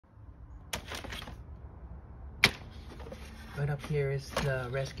Right up here is the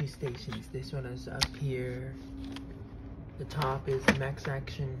rescue stations. This one is up here. The top is Max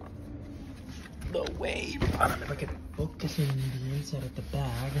Action. The wave. I don't know if I can focus in the inside of the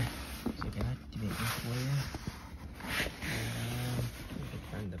bag. So I can activate this for you. I can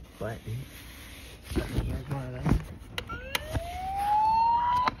find the button. Here's one of them.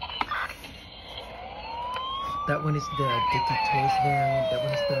 That one is the Dicky Toys variant. That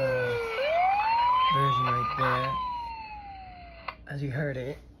one is the version right there. As you heard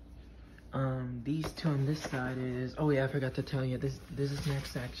it. These two on this side is, oh yeah, I forgot to tell you, this is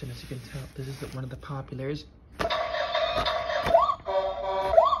Max Action. As you can tell, this is one of the populars.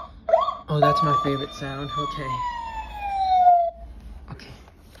 Oh, that's my favorite sound. Okay.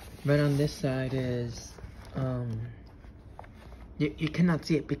 Right on this side is, you cannot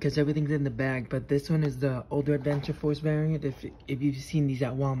see it because everything's in the bag, but this one is the older Adventure Force variant. If you've seen these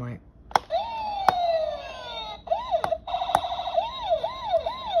at Walmart.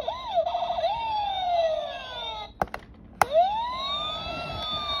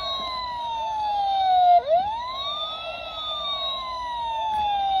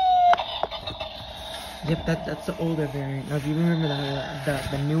 Yep, that's the older variant. Now, if you remember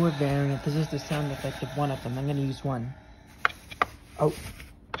the newer variant, this is the sound effect of one of them. I'm gonna use one. Oh,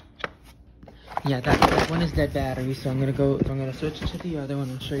 yeah, that one is dead battery. So I'm gonna switch to the other one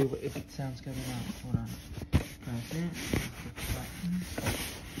and show you if it sounds good or not. Hold on. Press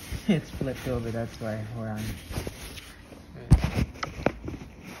it. It's flipped over. That's why. Hold on.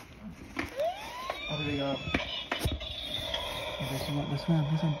 Oh, there we go. This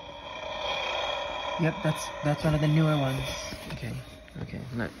one. Yep, that's one of the newer ones. Okay.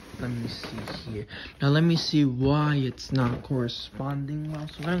 Let me see here. Now let me see why it's not corresponding well.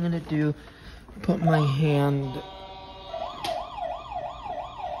 So what I'm gonna do, put my hand,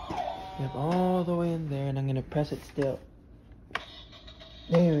 yep, all the way in there, and I'm gonna press it still.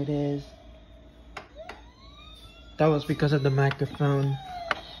 There it is. That was because of the microphone.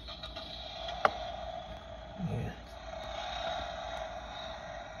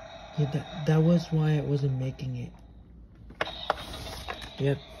 Yeah, that was why it wasn't making it.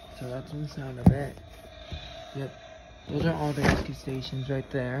 Yep, so that's the sound of it. Yep, those are all the rescue stations right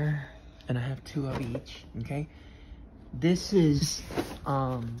there. And I have 2 of each, okay? This is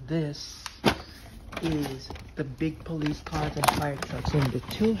the big police cars and fire trucks. And the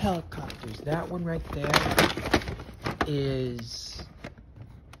 2 helicopters, that one right there is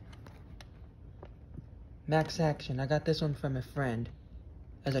Max Action. I got this one from a friend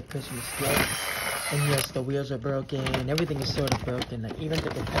as a Christmas gift. And yes, the wheels are broken, everything is sort of broken, like even the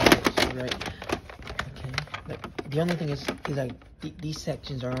propellers, right? Okay, but the only thing is like these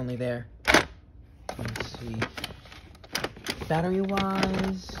sections are only there. Let's see. Battery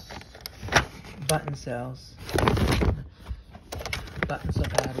wise, button cells. Button cell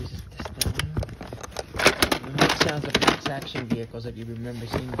batteries is this thing. It makes sounds of Max Action vehicles if you remember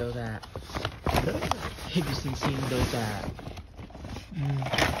seeing those at. If you've seen those at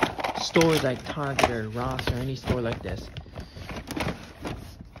stores like Target or Ross or any store like this.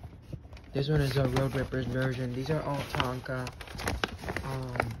 This one is a Road Rippers version. These are all Tonka.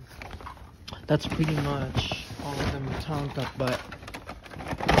 That's pretty much all of them are Tonka, but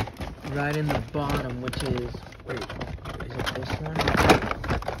right in the bottom, which is, wait, is it this one?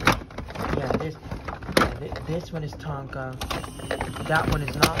 Yeah, this one is Tonka. That one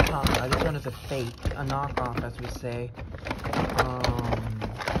is not Tonka. This one is a fake, a knockoff, as we say.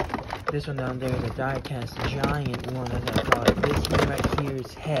 This one down there is a die-cast giant one, as I call it. This one right here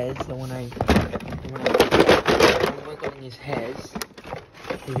is Hez, the one I'm working is Hez.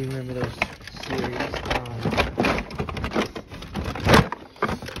 If you remember those series.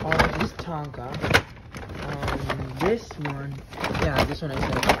 All of this Tonka. This one, yeah, this one I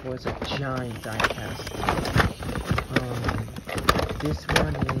said before is a giant die-cast. This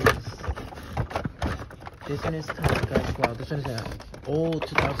one is Tonka as well. This one is an old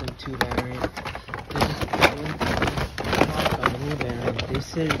 2002 variant. This is the old Tonka new variant. This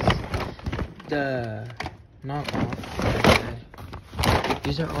is the knockoff.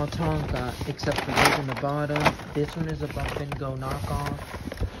 These are all Tonka except for these on the bottom. This one is a bump and go knockoff.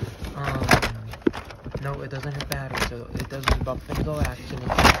 No, it doesn't have battery, so it doesn't bump and go action.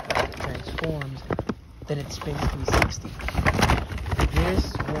 It transforms, then it spins 360.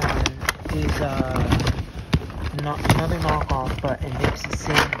 This one is another knockoff, but it makes the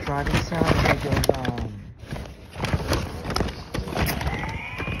same driving sound. It goes,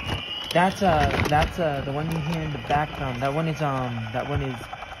 that's the one you hear in the background. That one is Tonka.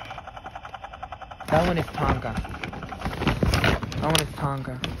 That one is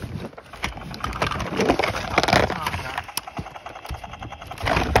Tonka.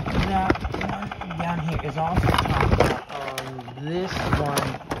 is also Tonka on this one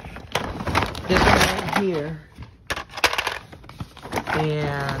right here,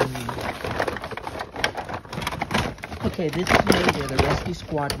 and okay, this is Mayday, the rescue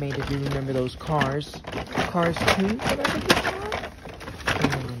squad made. If you remember those Cars 2,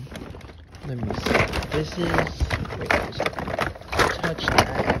 let me see. This is, wait, touch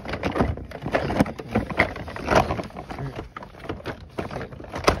that.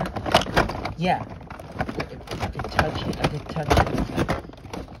 Yeah, I can touch it.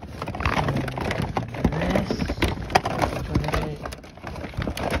 This, which one is it?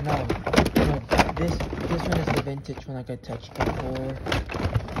 No, this one is the vintage one like I touched before.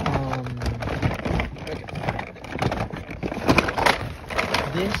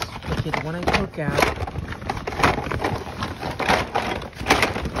 This, okay, the one I took out.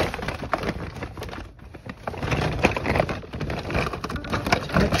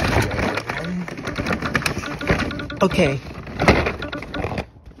 Okay,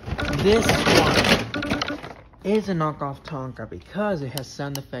 this one is a knockoff Tonka because it has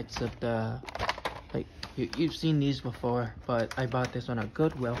sound effects of the, like, you've seen these before, but I bought this one at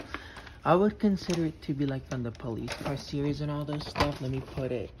Goodwill. I would consider it to be like from the police car series and all those stuff. Let me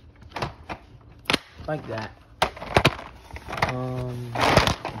put it like that.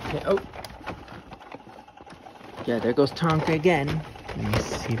 Okay, oh. Yeah, there goes Tonka again. Let me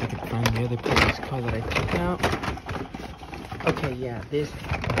see if I can find the other police car that I took out. Okay, yeah, this,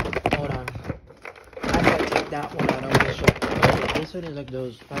 hold on. I gotta take that one out. Okay, this one is like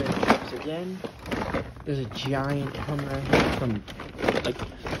those fire trucks again. There's a giant Hummer from like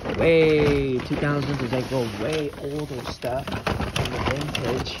way 2000s. There's like way older stuff from the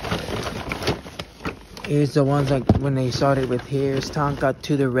vintage. Here's the ones like when they started with Here's Tonka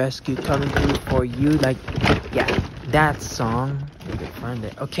to the Rescue, coming through for you. Like, yeah, that song. You can find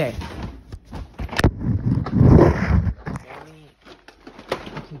it. Okay.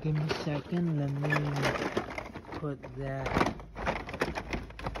 Give me a second, let me put that.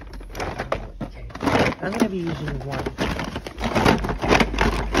 Okay, I'm gonna be using one.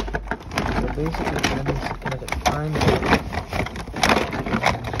 So basically, let me find it.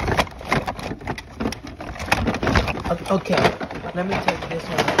 Okay, let me take this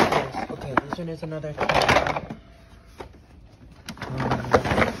one like this. Okay, this one is another camera.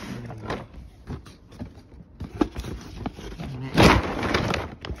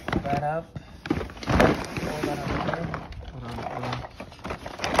 Up. Hold on.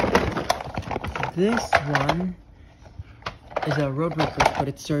 This one is a Road Ripper, but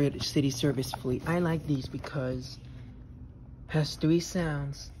it's city service fleet. I like these because it has 3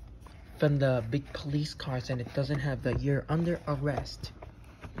 sounds from the big police cars, and it doesn't have the "you're under arrest."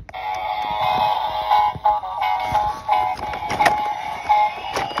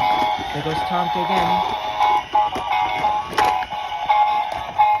 There goes Tonka again.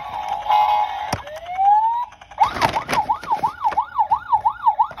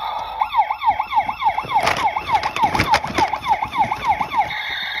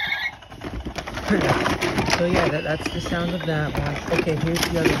 So yeah, that's the sound of that one. Okay, here's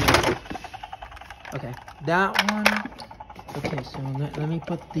the other one. Okay, that one. Okay, so let me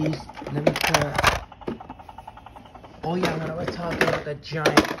put these. Let me put. Oh yeah, when I was talking about the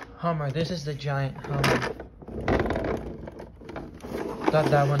giant Hummer, this is the giant Hummer. Got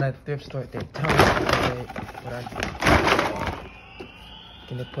that one at thrift store at Daytona. Okay, but I'm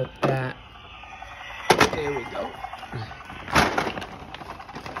gonna put that. There we go.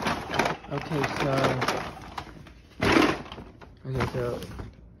 Okay, so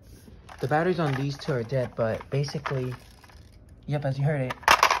the batteries on these two are dead, but basically, yep, as you heard it,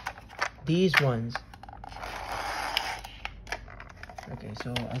 these ones. Okay,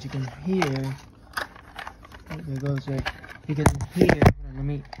 so as you can hear, there goes it. You can hear. Hold on, let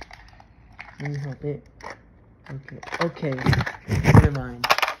me help it. Okay, never mind.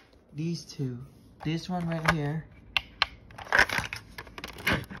 These two. This one right here.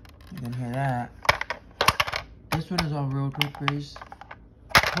 You can hear that. This one is all Road Rippers.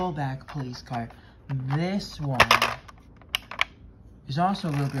 Pullback police car. This one is also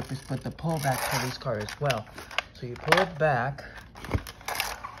Road Rippers, but the pullback police car as well. So you pull it back,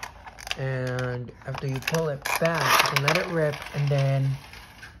 and after you pull it back, you can let it rip, and then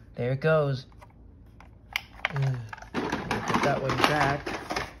there it goes. Put that one back.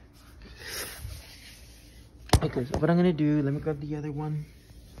 Okay, so what I'm gonna do, let me grab the other one.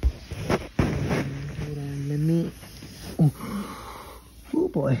 Hold on, let me. Oh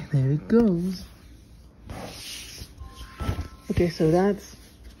boy, there it goes. Okay, so that's.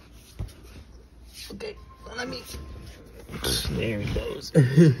 Okay, let me. There it goes.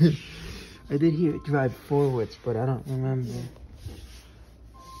 I did hear it drive forwards, but I don't remember.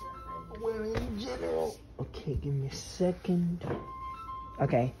 Where in general? Okay, give me a second.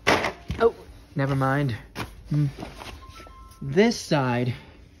 Okay. Oh, never mind. This side.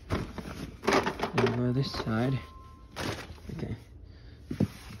 Over this side. Okay.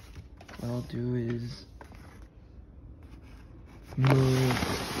 What I'll do is move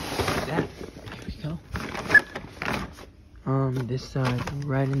that. There we go. This side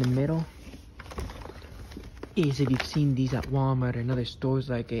right in the middle is, if you've seen these at Walmart and other stores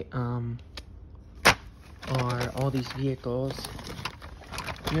like it, are all these vehicles.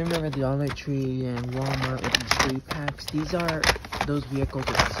 You remember the Dollar Tree and Walmart with these 3-packs? These are those vehicles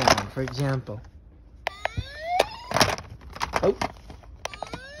that sell. For example, oh,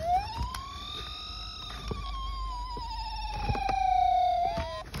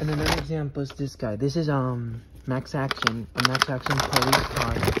 and another example is this guy. This is Max Action, a Max Action police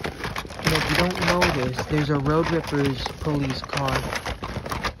car. And if you don't know this, there's a Road Rippers police car.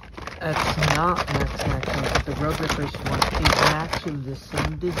 That's not Max Action, but the Road Rippers one is actually the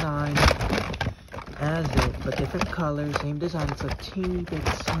same design as it, but different color, same design. It's a teeny bit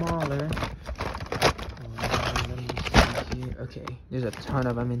smaller. Let me see here. Okay, there's a ton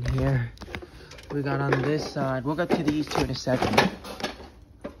of them in here. We got on this side. We'll get to these two in a second.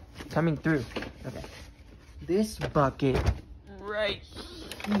 Coming through. Okay. This bucket right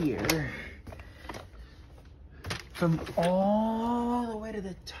here, from all the way to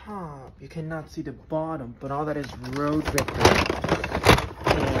the top, you cannot see the bottom, but all that is Road Ripper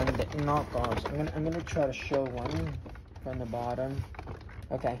and knockoffs. I'm gonna try to show one from the bottom.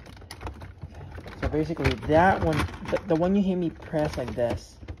 Okay. So basically, that one, the one you hear me press like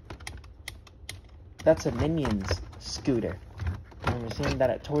this, that's a Minions scooter. And we're seeing that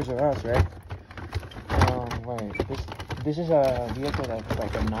at Toys R Us, right? Wait, this is a vehicle that's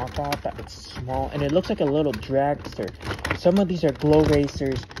like a knockoff, but it's small, and it looks like a little dragster. Some of these are Glow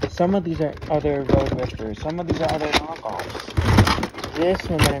Racers, some of these are other Road Rippers, some of these are other knockoffs. This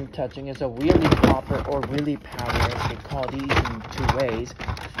one that I'm touching is a Wheelie Popper or Wheelie Power. They call these in 2 ways.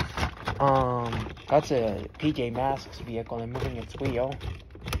 That's a PJ Masks vehicle and moving its wheel.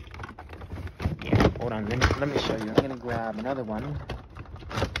 Yeah, hold on, let me show you. I'm gonna grab another one.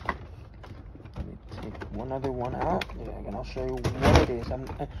 Let me take one other one out. Yeah, and I'll show you what it is.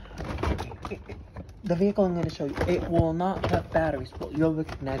 The vehicle I'm gonna show you, it will not have batteries, but you'll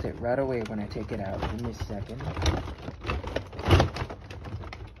recognize it right away when I take it out. Give me a second.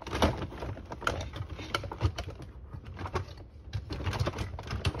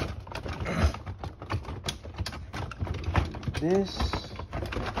 This,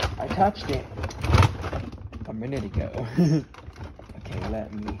 I touched it a minute ago. Okay,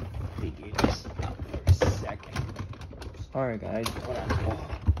 let me figure this out for a second. Alright guys, hold on. Oh,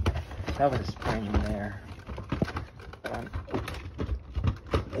 that was a spring in there. Hold on.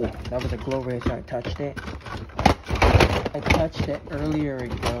 Oh, that was a Glow Racer. I touched it. I touched it earlier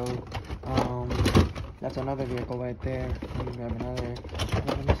ago. That's another vehicle right there. Let me grab another.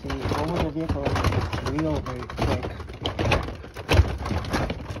 Let me see. What was the vehicle? Wheel very quick.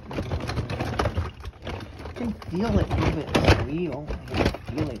 I can feel it move its wheel. I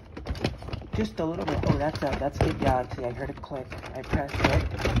can feel it. Just a little bit. Oh, that's Kid Galaxy. I heard it click. I pressed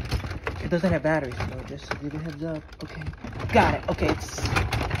it. It doesn't have batteries, so just give it a heads up. Okay. Got it. Okay, it's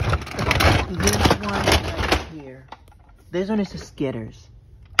this one right here. This one is the Skitters.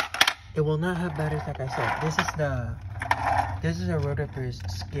 It will not have batteries, like I said. This is a Road Rippers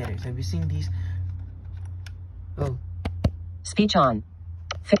Skitters. Have you seen these? Oh. Speech on.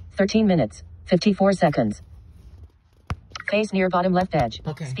 13 minutes. 54 seconds. Face near bottom left edge.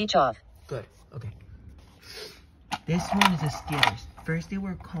 Okay. Speech off. Good. Okay. This one is a Skitters. First they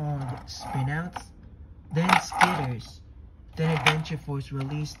were called Spinouts, then Skitters. Then Adventure Force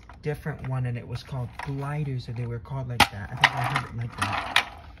released a different one and it was called Gliders, so they were called like that. I think I heard it like that.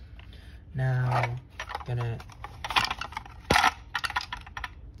 Now, gonna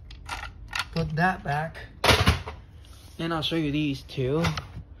put that back. And I'll show you these two.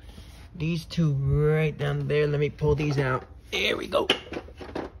 These two right down there. Let me pull these out. There we go.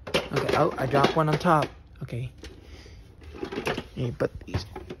 Okay, oh, I dropped one on top. Okay. Let me put these.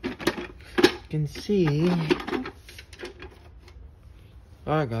 You can see.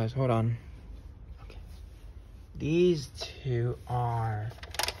 Alright guys, hold on. Okay. These two are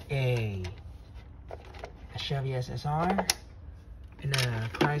a Chevy SSR and a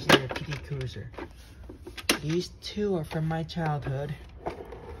Chrysler PT Cruiser. These two are from my childhood.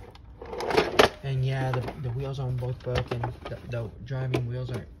 And yeah, the wheels on both broken. The driving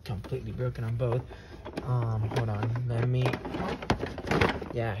wheels are completely broken on both. Hold on, let me,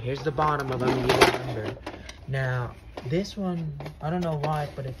 yeah, here's the bottom of it, you remember. Now, this one, I don't know why,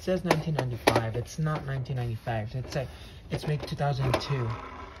 but it says 1995. It's not 1995. It's made 2002.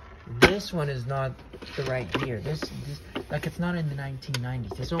 This one is not the right year. This like it's not in the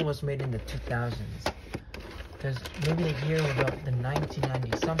 1990s. This one was made in the 2000s. Because maybe the year was up the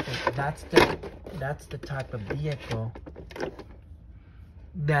 1990 something. That's the type of vehicle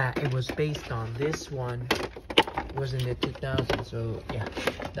that it was based on. This one was in the 2000s. So yeah,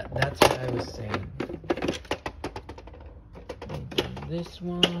 that's what I was saying. This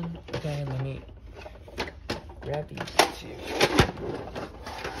one. Okay, let me grab these two.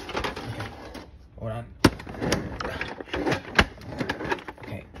 Okay, hold on.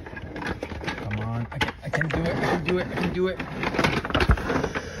 Okay, come on. I can do it. I can do it. I can do it.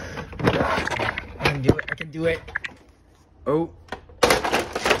 I can do it. I can do it. Oh.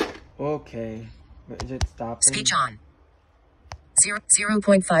 Okay. Is it stopping? Speech on.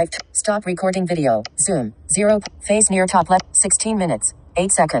 0.5. Stop recording video. Zoom. 0. Face near top left. 16 minutes.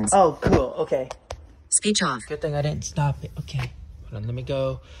 8 seconds. Oh, cool. Okay. Speech off. Good thing I didn't stop it. Okay. Hold on. Let me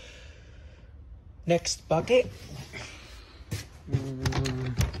go. Next bucket.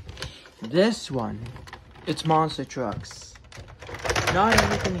 This one. It's monster trucks. Not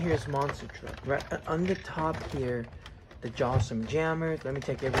everything here is monster truck. Right on the top here, the Jawsome Jammer. Let me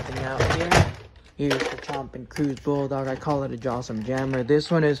take everything out here. Here's the Chompin' Cruise Bulldog. I call it a Jawsome Jammer. This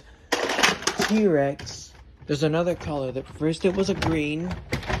one is T-Rex. There's another color. First it was a green.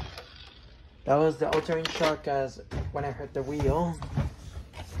 That was the All-Terrain Shark as when I hurt the wheel.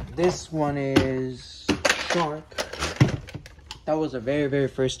 This one is Shark. That was the very, very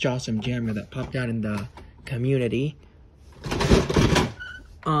first Jawsome Jammer that popped out in the community.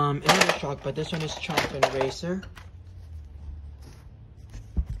 Another Shark, but this one is Chompin' Racer.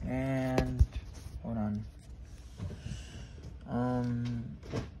 And hold on.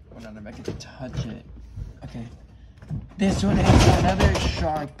 Hold on, if I can touch it. Okay. This one is another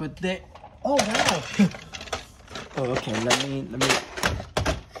Shark, but they. Oh wow. Oh, okay. Let me. There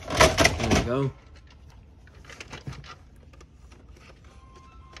we go.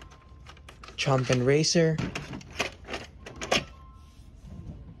 Chompin' Racer.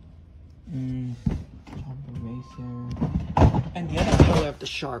 Chompin' Racer. And the other color of the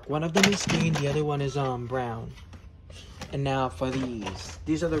Shark. One of them is green, the other one is brown. And now for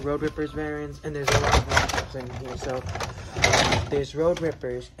these are the Road Rippers variants, and there's a lot of monsters in here. So there's Road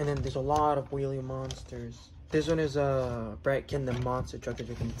Rippers, and then there's a lot of wheelie monsters. This one is a Bright Kingdom monster truck, as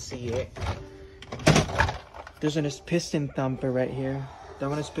you can see it. This one is Piston Thumper right here. That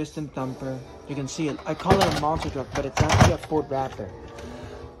one is Piston Thumper. You can see it. I call it a monster truck, but it's actually a Ford Raptor.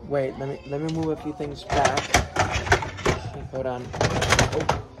 Wait, let me move a few things back. Hold on.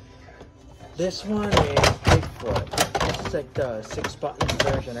 Oh. This one is Bigfoot. This is like the 6-button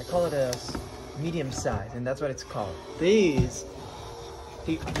version. I call it a medium size, and that's what it's called. These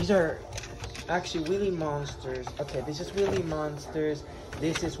are actually Wheelie Monsters. Okay, this is Wheelie Monsters.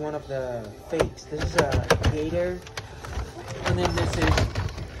 This is one of the fakes. This is a Gator. And then this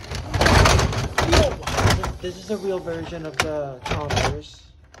is a real version of the Chompers.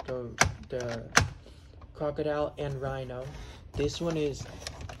 The Crocodile and Rhino. This one is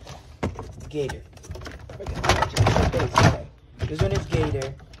Gator. Okay. This one is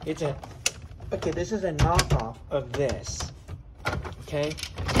Gator. This is a knockoff of this. Okay?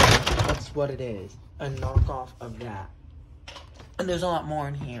 That's what it is. A knockoff of that. And there's a lot more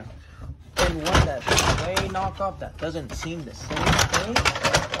in here. And one that's way knockoff that doesn't seem the same thing.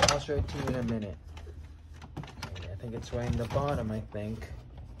 I'll show it to you in a minute. Okay, I think it's right in the bottom, I think.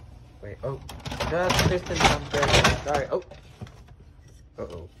 Wait, oh. Just Piston Thumper. Sorry, oh.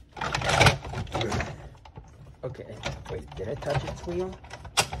 Uh-oh. Okay, wait, did I touch its wheel?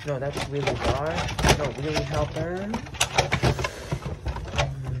 No, that's Wheelie Bar. No, Wheelie Helper.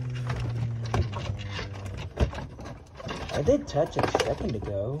 I did touch it a second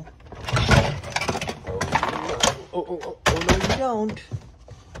ago. Oh, no, you don't.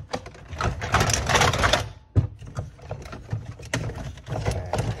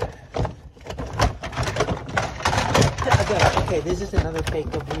 Okay, this is another fake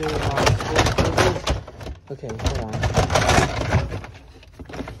of Wheelie Monster. Okay, hold on.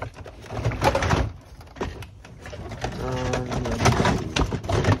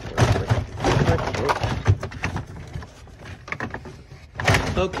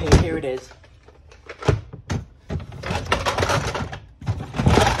 Okay, here it is.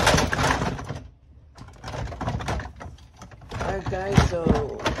 Alright guys, so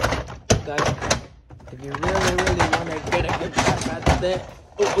if you really want to get a good shot at it,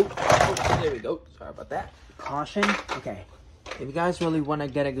 There we go. Sorry about that. Caution. Okay. If you guys really want to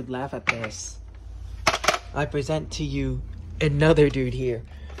get a good laugh at this, I present to you another dude here.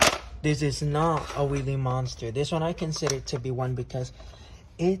 This is not a wheelie monster. This one I consider to be one because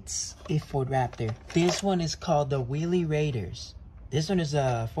it's a Ford Raptor. This one is called the Wheelie Raiders. This one is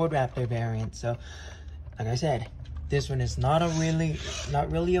a Ford Raptor variant. So, like I said, this one is not really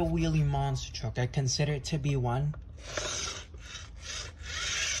a wheelie monster truck. I consider it to be one.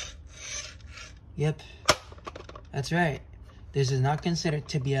 Yep, that's right. This is not considered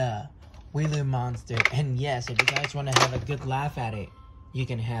to be a wheelie monster. And yes, if you guys want to have a good laugh at it, you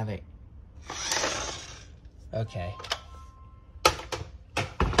can have it. Okay.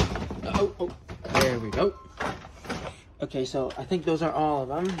 Oh, there we go. Okay, so I think those are all of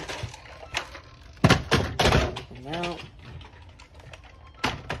them. Everything out.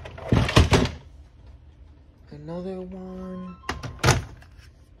 Another one.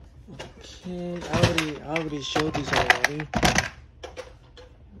 Okay, I already showed these already.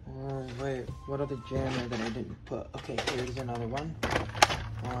 Oh wait, what other jammer that I didn't put? Okay, here's another one.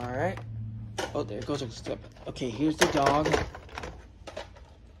 Alright. Oh, there goes a step. Okay, here's the dog.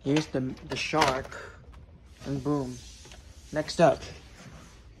 Here's the shark. And boom. Next up,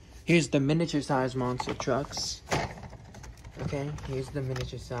 here's the miniature size monster trucks. Okay, here's the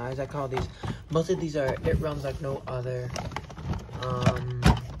miniature size. I call these, most of these are, it runs like no other.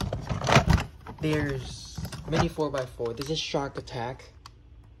 There's mini 4x4. This is Shark Attack.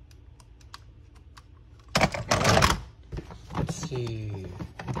 Let's see.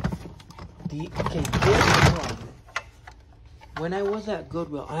 Okay, this one. When I was at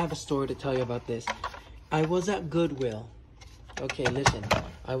Goodwill, I have a story to tell you about this. I was at Goodwill. Okay, listen.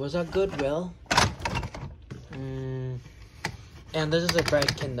 I was at Goodwill. And this is a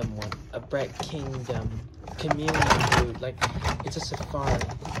Bright Kingdom one. A Bright Kingdom community food. Like, it's a safari.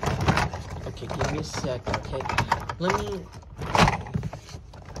 Okay, give me a second, okay? Let me...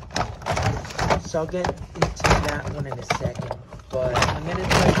 So I'll get into that one in a second. But I'm going to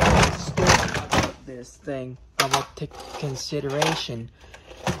tell you a story about this thing. I will take consideration.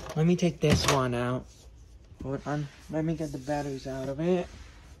 Let me take this one out. Hold on. Let me get the batteries out of it.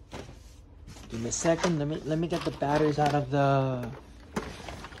 Give me a second. Let me get the batteries out of the...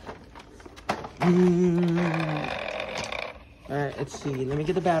 Alright, let's see. Let me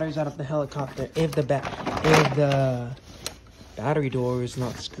get the batteries out of the helicopter. If the battery door is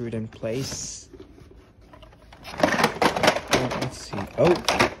not screwed in place. Let's see. Oh.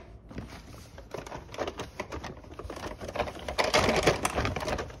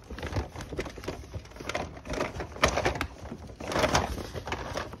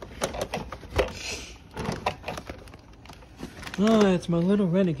 Ah, it's my little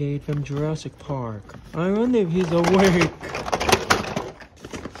renegade from Jurassic Park. I wonder if he's awake.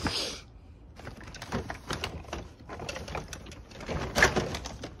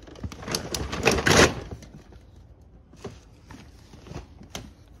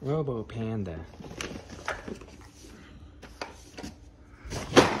 Robo Panda.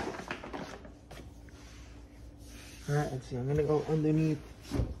 Alright, let's see. I'm gonna go underneath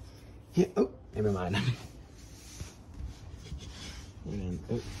here. Oh, never mind.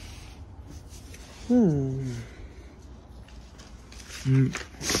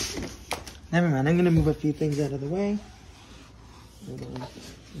 Never mind. I'm gonna move a few things out of the way. Hold on.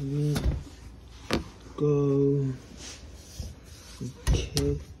 Let me go.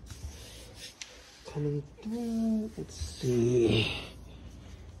 Okay. Coming through. Let's see.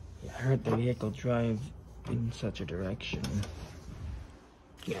 Yeah, I heard the vehicle drive in such a direction.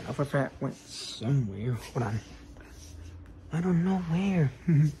 Yeah, Alpha Fat went somewhere. Hold on. I don't know where.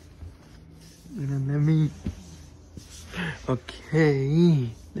 Let me... Okay.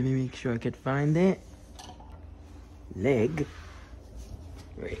 Let me make sure I can find it. Leg.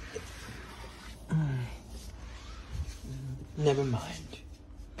 Wait. Never mind.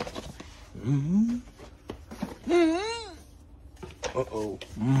 Uh-oh.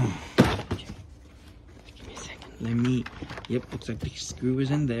 Okay. Give me a second. Let me... Yep, looks like the screw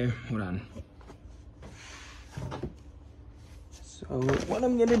is in there. Hold on. So what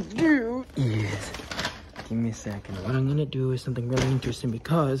I'm gonna do is, give me a second. What I'm gonna do is something really interesting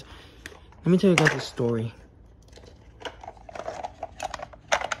because, let me tell you guys a story.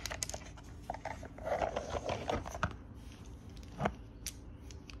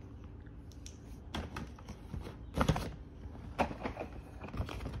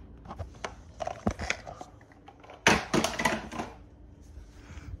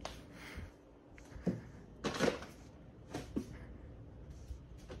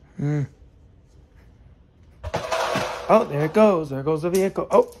 Oh, there it goes. There goes the vehicle.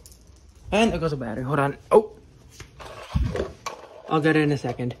 Oh, and there goes the battery. Hold on. Oh, I'll get it in a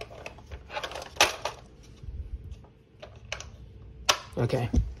second. Okay.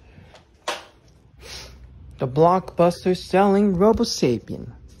 The blockbuster selling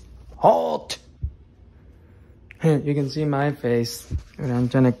RoboSapien. Halt! You can see my face. I'm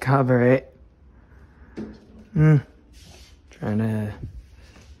trying to cover it. Trying to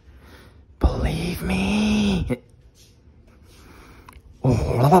believe me.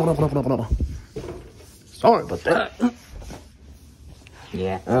 Sorry about that.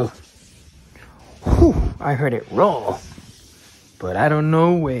 Yeah. Oh. Whew, I heard it roll, but I don't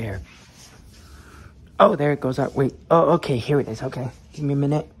know where. Oh, there it goes out. Wait. Oh, okay. Here it is. Okay. Give me a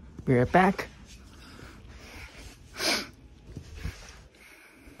minute. Be right back.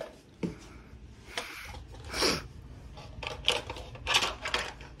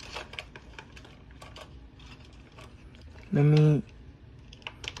 Let me...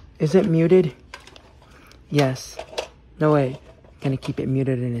 Is it muted? Yes. No way. Gonna keep it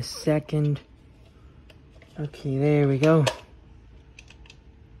muted in a second. Okay, there we go.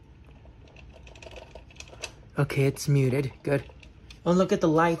 Okay, it's muted. Good. Oh, look at the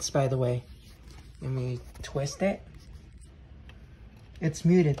lights, by the way. Let me twist it. It's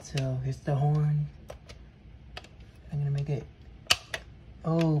muted, so here's the horn. I'm gonna make it...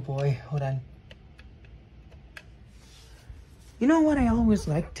 Oh boy, hold on. You know what I always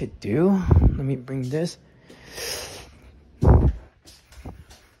like to do? Let me bring this.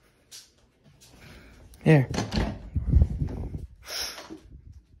 There.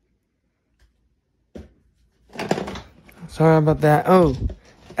 Sorry about that. Oh,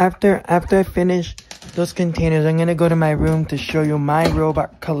 after I finish those containers, I'm gonna go to my room to show you my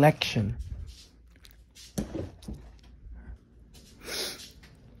robot collection.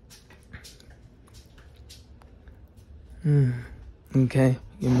 Okay,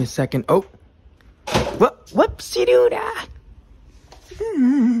 give me a second. Oh, whoopsie-doo-dah.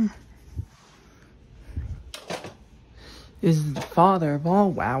 Is the father of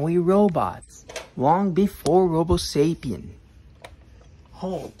all wowie robots, long before RoboSapien.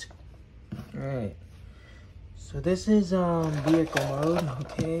 Halt. Alright. So this is vehicle mode,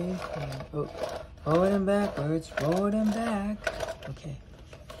 okay. Forward and backwards, forward and back. Okay.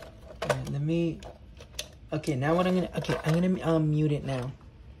 Alright, let me... Okay, now what I'm gonna mute it now.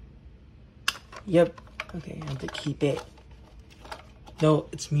 Yep. Okay, I have to keep it. No,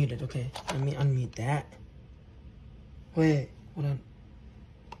 it's muted. Okay, let me unmute that. Wait, hold on.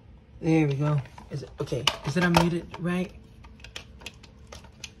 There we go. Is it okay? Is it unmuted right?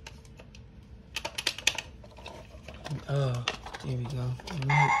 Oh, there we go.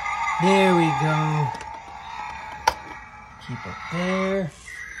 There we go. Keep it there.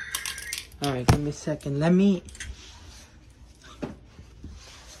 Alright, give me a second. Let me...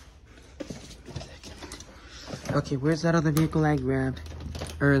 Okay, where's that other vehicle I grabbed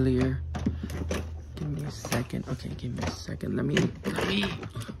earlier? Give me a second. Okay, give me a second. Let me...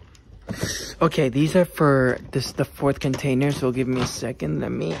 Okay, these are for the fourth container, so give me a second.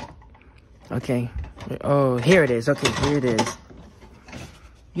 Let me... Okay. Oh, here it is. Okay, here it is.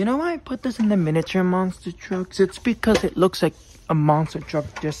 You know why I put this in the miniature monster trucks? It's because it looks like a monster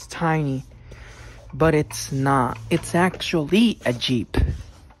truck, just tiny. But it's not. It's actually a Jeep.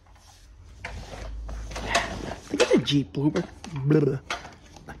 Look at the Jeep Bluebird.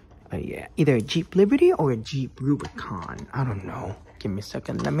 Yeah, either a Jeep Liberty or a Jeep Rubicon. I don't know. Give me a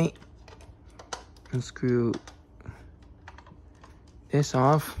second. Let me unscrew this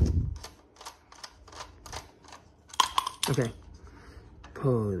off. Okay.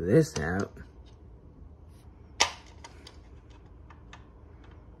 Pull this out.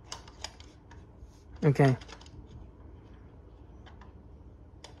 Okay.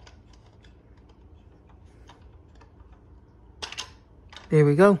 There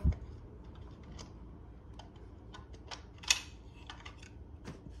we go.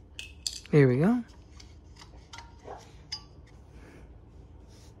 There we go.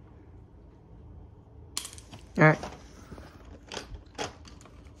 All right.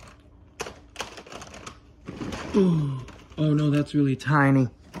 Ooh. Oh no, that's really tiny.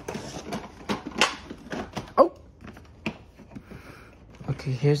 Oh.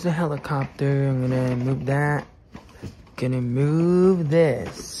 Okay, here's the helicopter. I'm gonna move that. Gonna move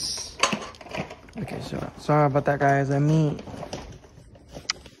this. Okay, so sorry about that, guys. Okay,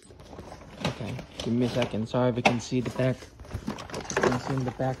 give me a second. Sorry if you can see the back. You can see in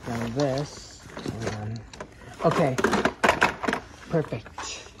the background of this. Okay, perfect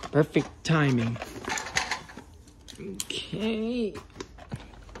timing. Okay.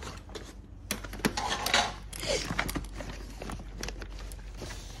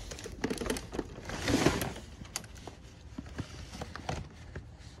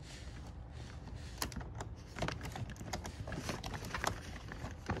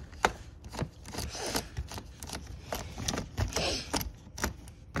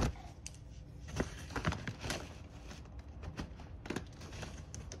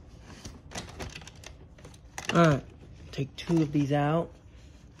 Alright, take 2 of these out.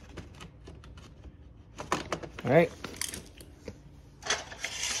 Alright.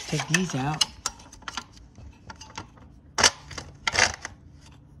 Take these out.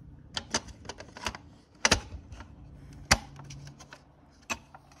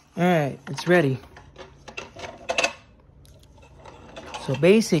 Alright, it's ready. So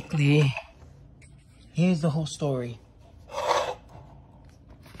basically, here's the whole story.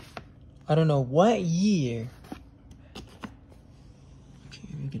 I don't know what year.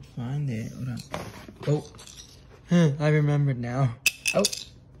 Okay, we could find it. Hold on. Oh, I remembered now. Oh.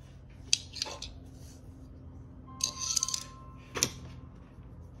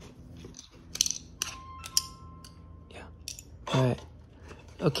 Yeah. Alright.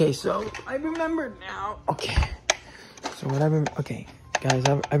 Okay, so I remember now. Okay. So what okay, guys,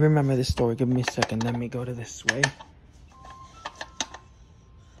 I remember this story. Give me a second. Let me go to this way.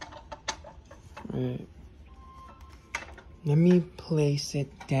 Right. Let me place it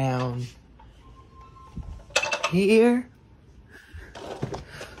down here.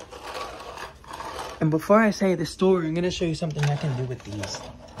 And before I say the story, I'm gonna show you something I can do with these.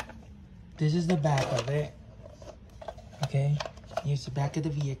 This is the back of it. Okay. Here's the back of the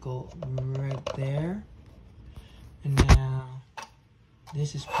vehicle right there. And now,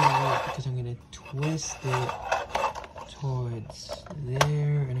 this is pretty weird because I'm going to twist it towards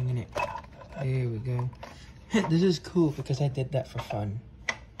there. And I'm going to, there we go. This is cool because I did that for fun.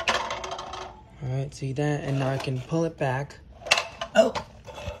 Alright, see that? And now I can pull it back. Oh!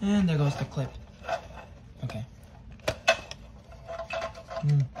 And there goes the clip. Okay.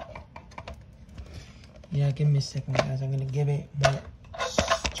 Yeah, give me a second, guys. I'm gonna give it more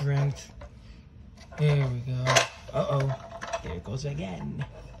strength. There we go. Uh-oh. There it goes again.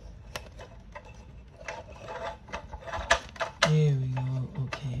 There we go.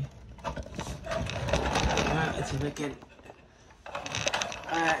 Okay. Alright, let's see if I can.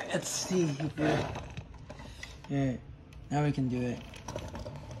 Alright, let's see here. Alright, now we can do it.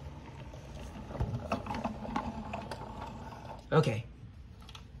 Okay.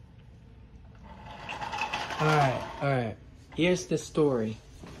 Alright. Here's the story.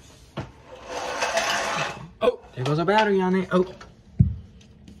 Oh, there goes a battery on it. Oh.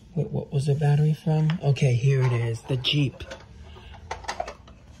 Wait, what was the battery from? Okay, here it is. The Jeep.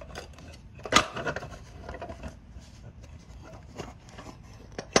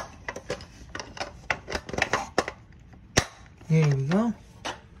 There we go.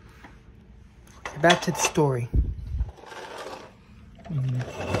 Back to the story.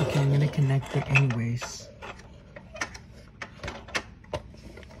 Okay, I'm gonna connect it anyways.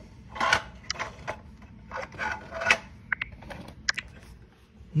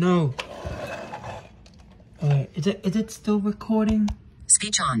 No. Alright, is it still recording?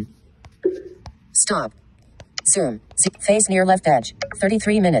 Speech on. Stop. Zoom. Phase near left edge.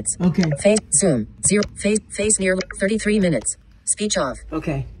 33 minutes. Okay. Phase zoom. 0. Phase near 33 minutes. Speech off.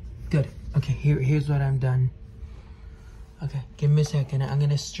 Okay. Good. Okay, here's what I'm done. Okay, give me a second. I'm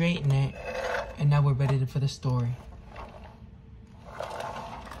gonna straighten it, and now we're ready for the story.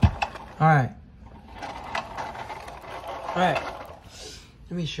 Alright. Alright.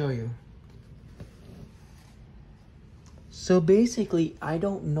 Let me show you. So basically, I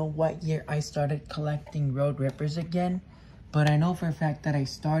don't know what year I started collecting Road Rippers again, but I know for a fact that I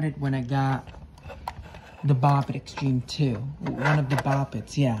started when I got the Bop It Extreme 2. One of the Bop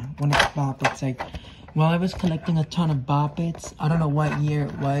Its, yeah. One of the Bop Its. Like, while I was collecting a ton of Bop Its, I don't know what year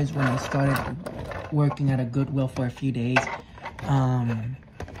it was when I started working at a Goodwill for a few days.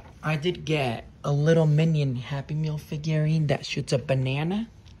 I did get a little Minion Happy Meal figurine that shoots a banana.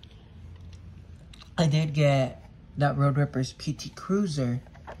 I did get that Road Rippers PT Cruiser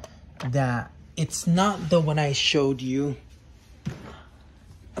that it's not the one I showed you.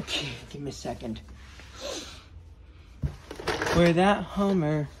 Okay, give me a second. For that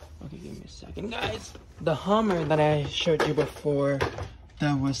Hummer, okay, give me a second, guys. The Hummer that I showed you before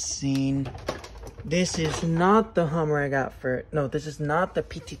that was seen, this is not the Hummer I got for, no, this is not the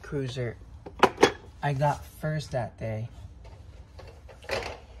PT Cruiser I got first that day.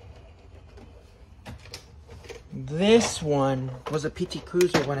 This one was a PT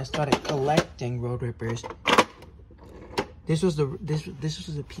Cruiser when I started collecting Road Rippers. This was a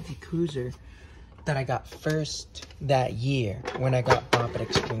PT Cruiser that I got first that year when I got Bop It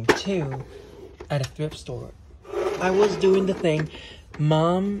Extreme 2 at a thrift store. I was doing the thing.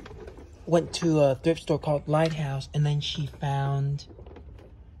 Mom went to a thrift store called Lighthouse, and then she found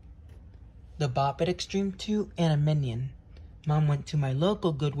the Bop It Extreme 2 and a Minion. Mom went to my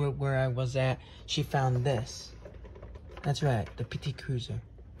local Goodwill where I was at. She found this. That's right, the PT Cruiser.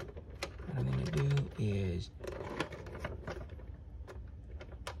 what I'm gonna do is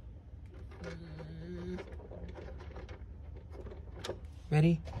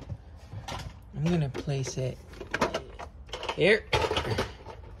ready? I'm gonna place it here.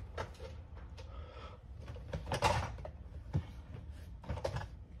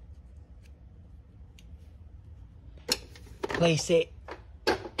 Place it.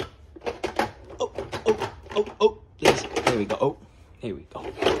 Oh, please. There we go. Oh, there we go.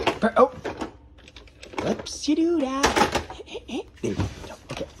 Oh, whoops, you do that. There we go.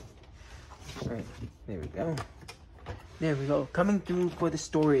 Okay. All right, there we go. There we go. Coming through for the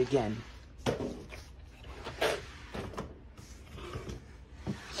story again.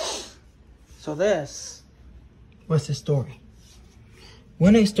 So this was the story.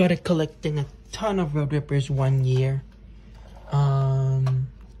 When I started collecting a ton of Road Rippers one year,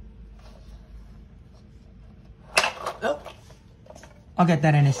 I'll get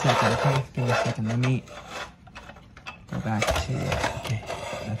that in a second, okay? Give me a second, let me go back to, okay,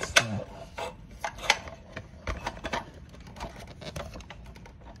 that's the...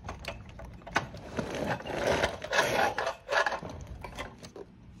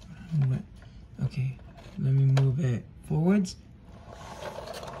 Okay, let me move it forwards.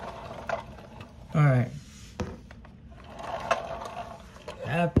 Alright.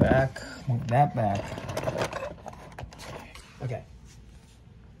 That back, move that back. Okay.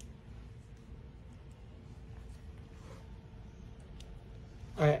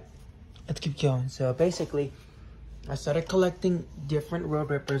 Alright, let's keep going. So basically, I started collecting different Road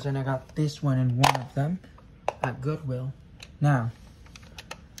Rippers and I got this one in one of them at Goodwill. Now,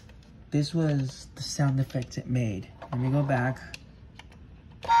 this was the sound effects it made. Let me go back.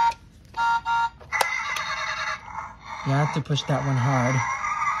 You have to push that one hard.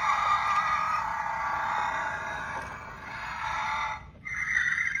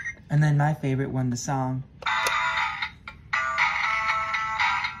 And then my favorite one, the song.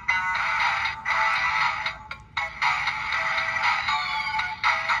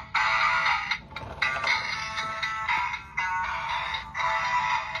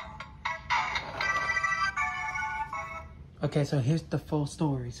 Okay, so here's the full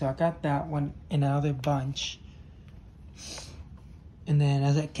story. So I got that one in another bunch. And then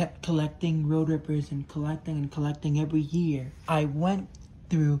as I kept collecting Road Rippers and collecting every year, I went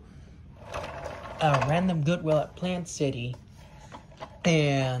through a random Goodwill at Plant City.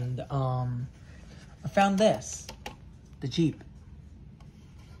 And I found this, the Jeep.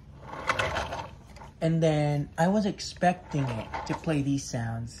 And then I was expecting it to play these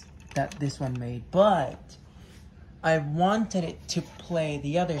sounds that this one made, but I wanted it to play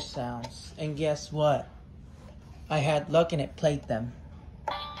the other sounds, and guess what? I had luck and it played them.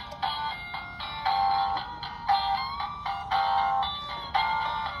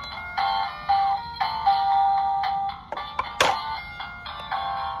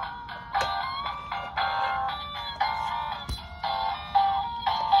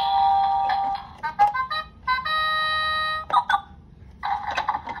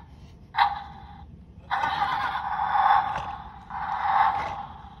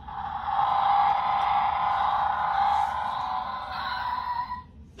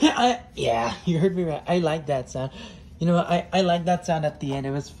 Yeah, you heard me right. I like that sound. You know what? I like that sound at the end.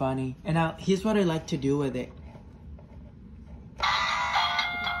 It was funny. And now, here's what I like to do with it.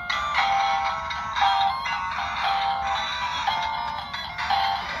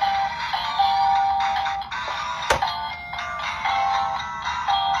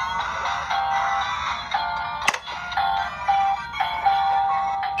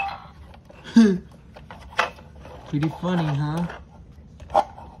 Pretty funny, huh?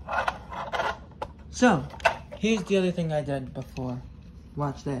 So, here's the other thing I did before.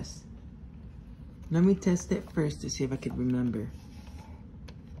 Watch this. Let me test it first to see if I could remember.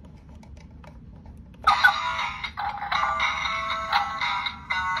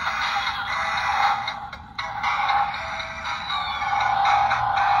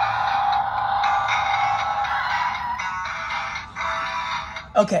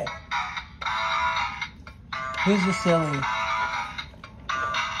 Okay. Here's the silly.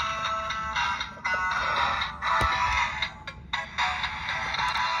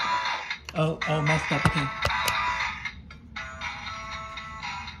 Oh, messed up, okay.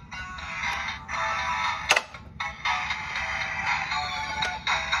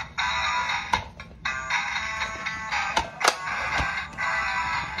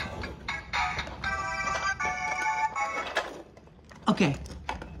 Okay.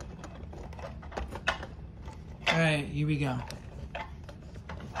 Alright, here we go.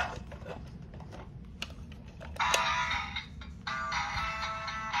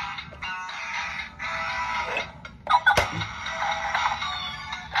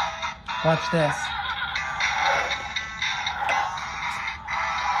 Watch this.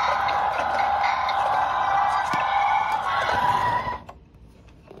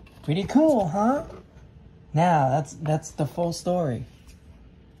 Pretty cool, huh? Now, that's the full story.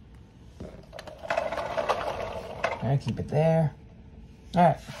 Alright, keep it there.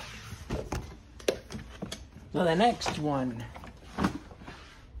 Alright. So the next one.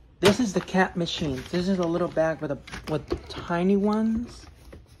 This is the cat machine. This is a little bag with tiny ones.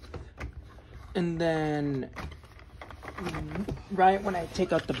 And then right when I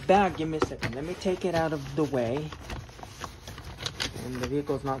take out the bag, give me a second. Let me take it out of the way. And the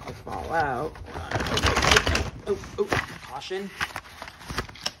vehicle's not to fall out. Oh, caution.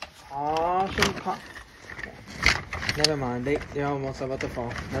 Caution, caution. Okay. Never mind, they're almost about to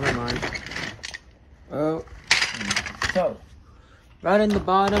fall. Never mind. Oh, so, right in the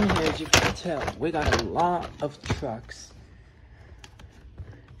bottom here, as you can tell, we got a lot of trucks.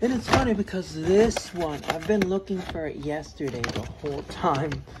 And it's funny because this one, I've been looking for it yesterday the whole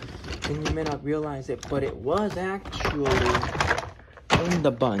time. And you may not realize it, but it was actually in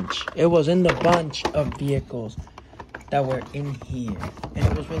the bunch. It was in the bunch of vehicles that were in here. And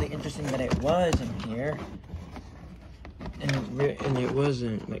it was really interesting that it was in here. And it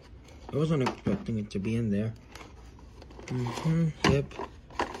wasn't, like, I wasn't expecting it to be in there. Yep.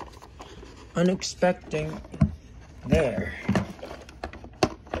 Unexpected there.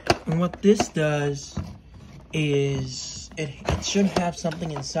 And what this does is it should have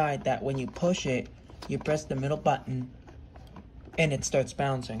something inside that when you push it, you press the middle button and it starts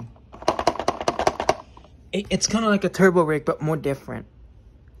bouncing. It's kind of like a turbo rig, but more different.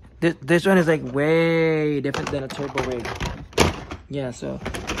 This one is like way different than a turbo rig. Yeah, so,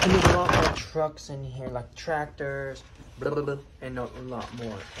 and there's a lot more trucks in here, like tractors, blah, blah, blah, and a lot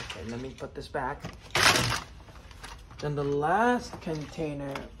more. Okay, let me put this back. Then the last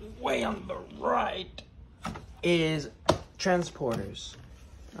container, way on the right, is transporters.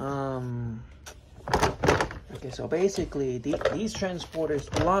 Okay, so basically, these transporters,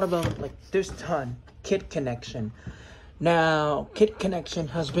 a lot of them, like, there's a ton. Kit Connection. Now, Kit Connection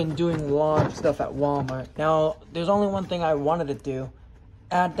has been doing a lot of stuff at Walmart. Now, there's only one thing I wanted to do.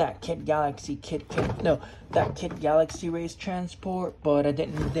 Add that Kit Galaxy that Kit Galaxy Race transport, but I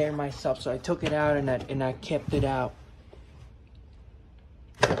didn't dare myself, so I took it out and I kept it out.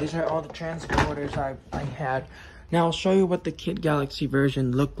 So these are all the transporters I had. Now, I'll show you what the Kit Galaxy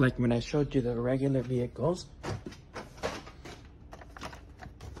version looked like when I showed you the regular vehicles.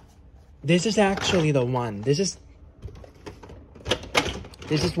 This is actually the one. This is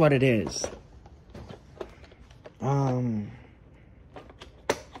what it is.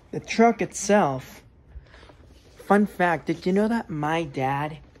 The truck itself, fun fact, did you know that my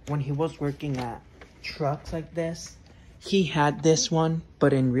dad, when he was working at trucks like this, he had this one,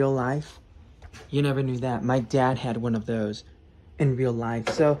 but in real life? You never knew that. My dad had one of those in real life.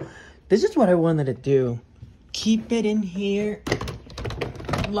 So this is what I wanted to do. Keep it in here,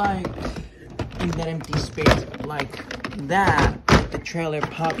 like in that empty space, like that. The trailer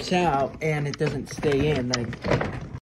pops out and it doesn't stay in, like